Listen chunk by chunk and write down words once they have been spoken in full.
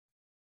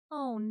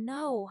Oh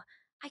no,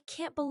 I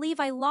can't believe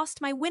I lost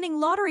my winning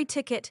lottery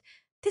ticket.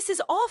 This is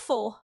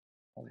awful.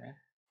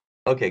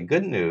 Okay,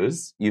 good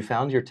news. You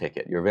found your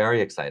ticket. You're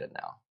very excited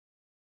now.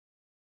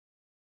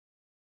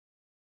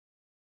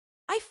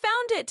 I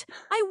found it!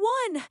 I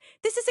won!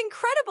 This is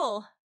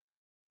incredible!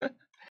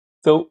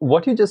 So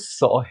what you just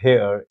saw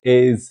here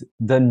is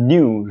the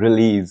new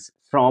release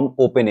from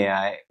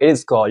OpenAI. It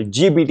is called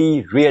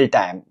GPT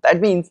Real-time.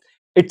 That means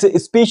it's a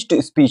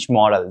speech-to-speech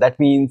model. That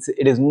means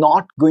it is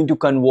not going to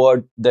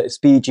convert the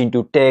speech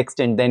into text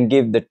and then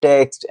give the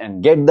text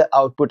and get the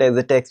output as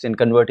a text and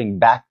converting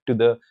back to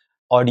the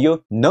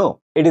audio. No,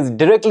 it is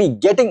directly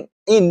getting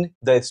in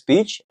the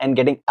speech and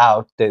getting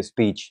out the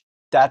speech.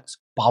 That's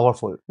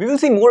powerful. We will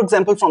see more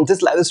examples from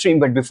this live stream,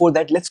 but before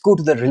that, let's go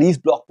to the release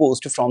blog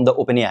post from the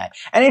OpenAI.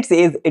 And it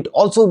says it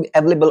also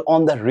available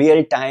on the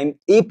real-time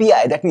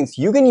API. That means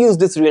you can use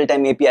this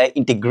real-time API,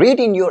 integrate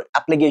in your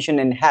application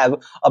and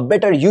have a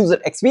better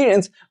user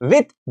experience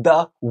with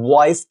the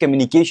voice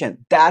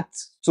communication.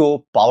 That's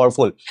so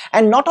powerful.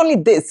 And not only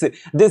this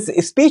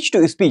speech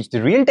to speech,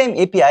 the real-time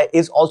API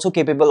is also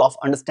capable of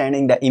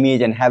understanding the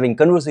image and having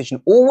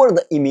conversation over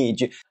the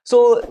image.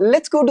 So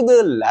let's go to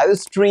the live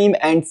stream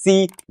and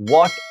see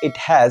what it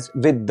has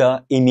with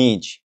the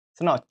image.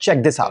 So now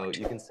check this out.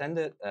 So you can send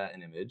it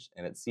an image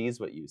and it sees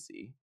what you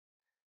see.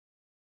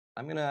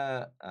 I'm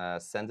gonna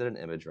send it an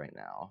image right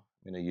now.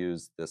 I'm gonna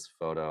use this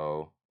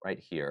photo right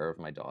here of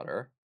my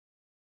daughter.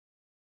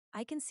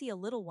 I can see a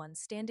little one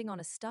standing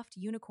on a stuffed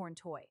unicorn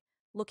toy,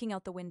 looking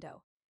out the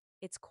window.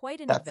 It's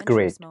quite an That's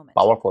adventurous great. moment.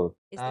 Powerful.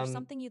 Is there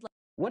something you'd like?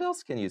 What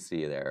else can you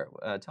see there?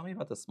 Tell me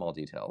about the small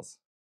details.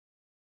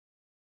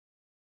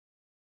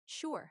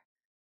 Sure.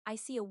 I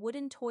see a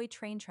wooden toy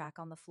train track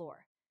on the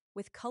floor,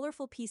 with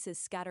colorful pieces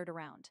scattered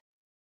around.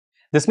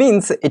 This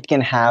means it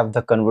can have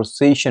the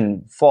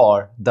conversation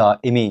for the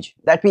image.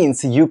 That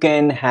means you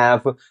can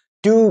have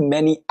too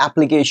many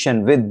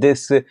applications with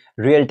this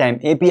real-time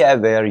API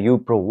where you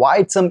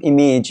provide some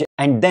image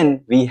and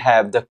then we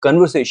have the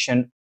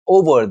conversation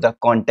over the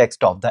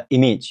context of the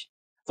image.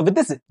 So with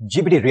this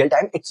GPT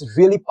real-time, it's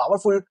really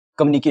powerful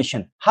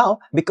communication. How?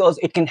 Because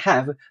it can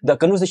have the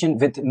conversation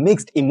with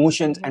mixed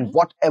emotions and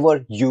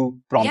whatever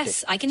you prompt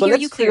Yes, it. I can So hear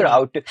let's you figure clearly.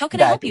 out How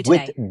can I help that you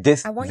with today?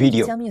 this I want you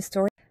video. to tell me a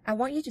story. I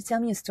want you to tell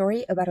me a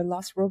story about a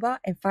lost robot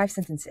in 5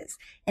 sentences.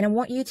 And I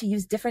want you to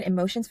use different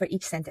emotions for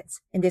each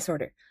sentence in this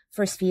order.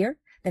 First fear,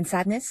 then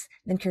sadness,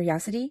 then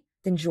curiosity,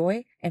 then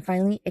joy, and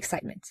finally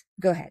excitement.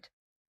 Go ahead.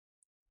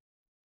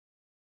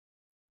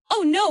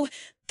 Oh no!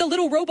 The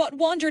little robot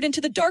wandered into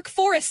the dark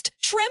forest,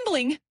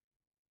 trembling.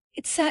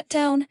 It sat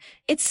down,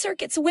 its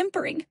circuits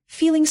whimpering,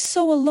 feeling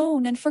so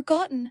alone and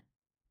forgotten.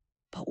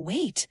 But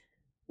wait,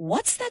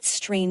 what's that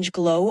strange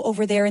glow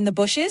over there in the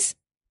bushes?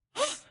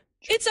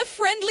 It's a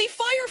friendly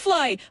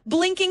firefly,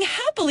 blinking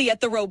happily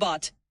at the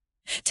robot.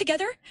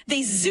 Together,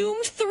 they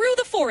zoomed through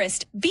the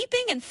forest,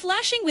 beeping and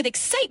flashing with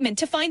excitement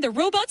to find the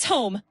robot's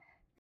home.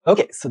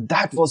 Okay, so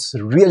that was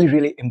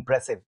really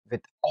impressive.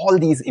 With all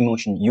these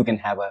emotions, you can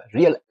have a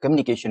real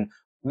communication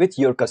with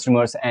your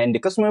customers and the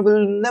customer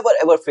will never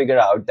ever figure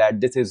out that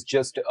this is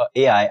just a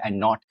AI and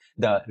not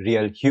the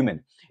real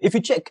human. If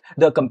you check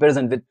the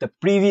comparison with the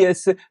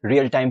previous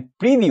real-time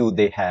preview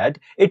they had,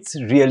 it's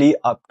really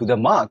up to the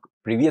mark.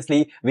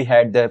 Previously, we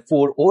had the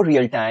 4.0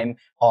 real-time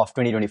of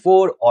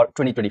 2024 or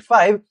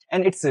 2025,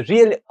 and it's a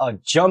real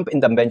jump in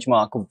the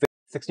benchmark with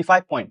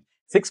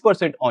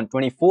 65.6% on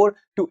 24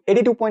 to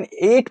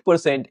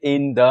 82.8%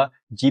 in the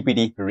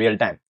GPT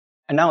real-time.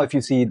 And now if you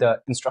see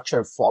the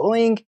instruction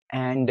following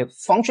and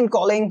function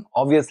calling,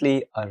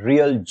 obviously a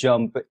real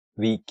jump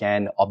we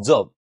can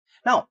observe.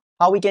 Now,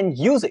 how we can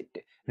use it?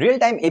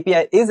 Real-time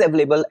API is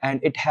available and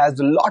it has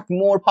a lot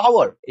more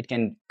power. It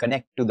can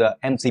connect to the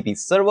MCP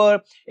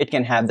server. It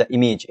can have the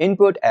image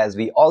input as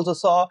we also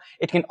saw.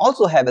 It can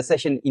also have a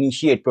session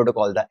initiate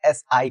protocol, the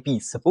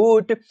SIP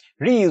support,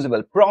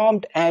 reusable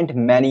prompt, and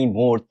many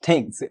more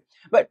things.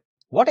 But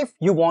what if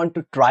you want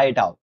to try it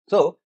out?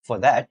 So for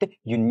that,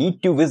 you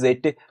need to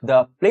visit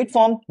the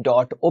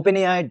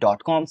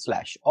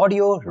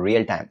platform.openai.com/audio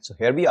real-time. So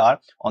here we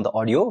are on the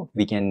audio.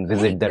 We can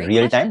visit the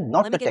real-time,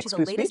 not the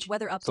text-to-speech.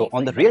 So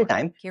on the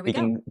real-time, we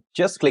can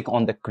just click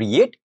on the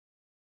create,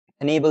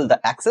 enable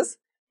the access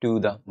to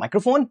the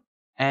microphone.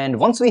 And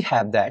once we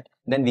have that,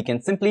 then we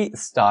can simply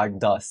start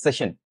the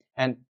session.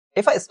 And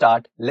if I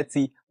start, let's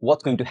see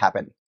what's going to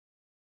happen.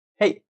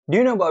 Hey, do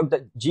you know about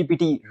the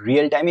GPT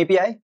Real-time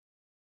API?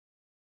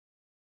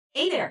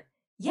 Hey there.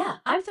 Yeah,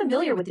 I'm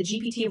familiar with the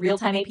GPT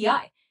Real-time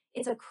API.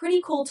 It's a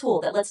pretty cool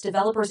tool that lets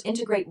developers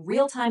integrate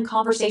real-time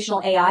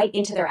conversational AI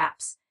into their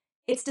apps.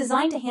 It's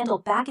designed to handle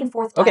back and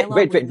forth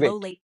dialogue with low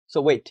latency.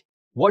 So wait,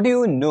 what do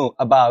you know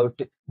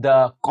about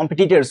the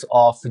competitors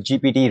of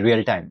GPT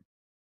Real-time?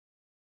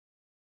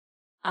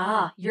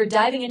 Ah, you're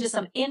diving into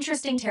some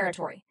interesting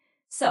territory.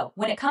 So,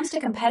 when it comes to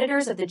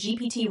competitors of the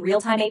GPT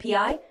Real-time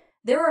API,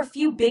 there are a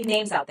few big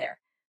names out there.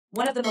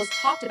 One of the most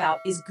talked about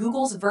is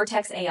Google's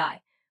Vertex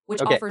AI,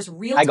 which offers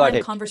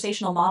real-time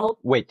conversational model.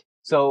 Wait,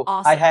 so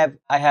awesome.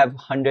 I have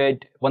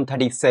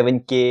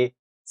 137K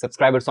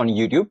subscribers on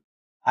YouTube.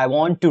 I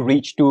want to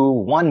reach to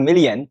 1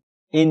 million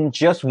in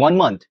just 1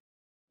 month.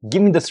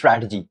 Give me the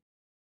strategy.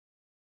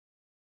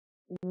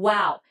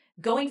 Wow,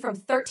 going from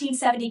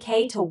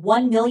 1370K to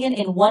 1 million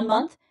in 1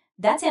 month?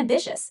 That's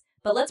ambitious,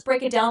 but let's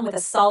break it down with a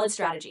solid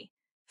strategy.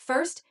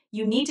 First,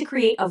 you need to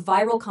create a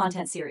viral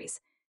content series.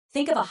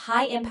 Think of a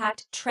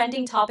high-impact,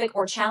 trending topic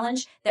or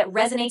challenge that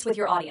resonates with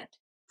your audience.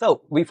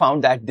 So we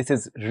found that this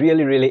is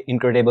really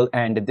incredible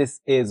and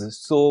this is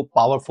so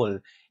powerful.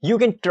 You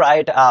can try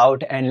it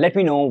out and let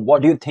me know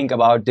what you think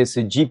about this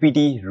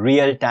GPT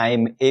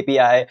Real-Time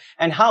API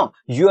and how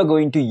you are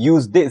going to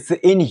use this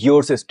in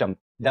your system.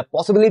 The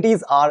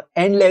possibilities are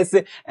endless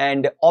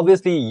and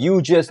obviously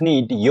you just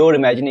need your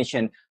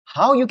imagination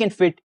how you can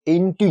fit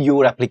into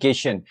your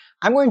application.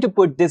 I'm going to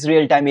put this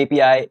real-time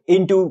API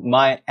into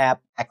my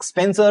app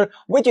Expenser,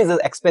 which is an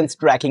expense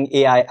tracking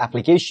AI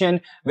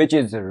application, which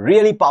is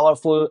really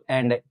powerful.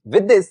 And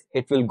with this,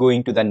 it will go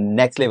into the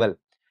next level.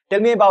 Tell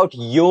me about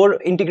your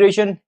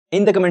integration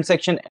in the comment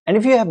section. And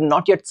if you have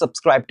not yet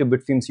subscribed to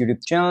Bitfilm's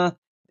YouTube channel,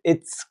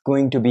 it's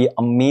going to be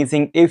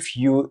amazing if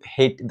you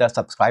hit the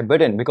subscribe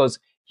button, because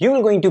you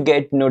are going to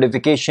get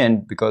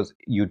notification because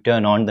you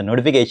turn on the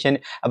notification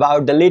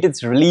about the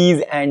latest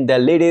release and the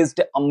latest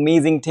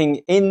amazing thing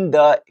in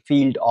the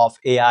field of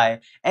AI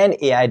and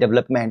AI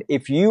development.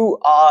 If you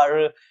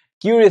are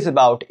curious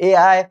about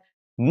AI,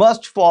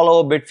 must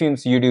follow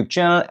Bitfilm's YouTube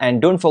channel and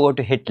don't forget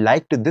to hit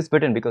like to this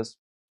button because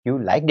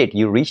you liked it.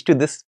 You reached to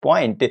this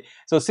point.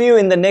 So see you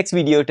in the next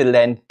video. Till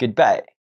then, goodbye.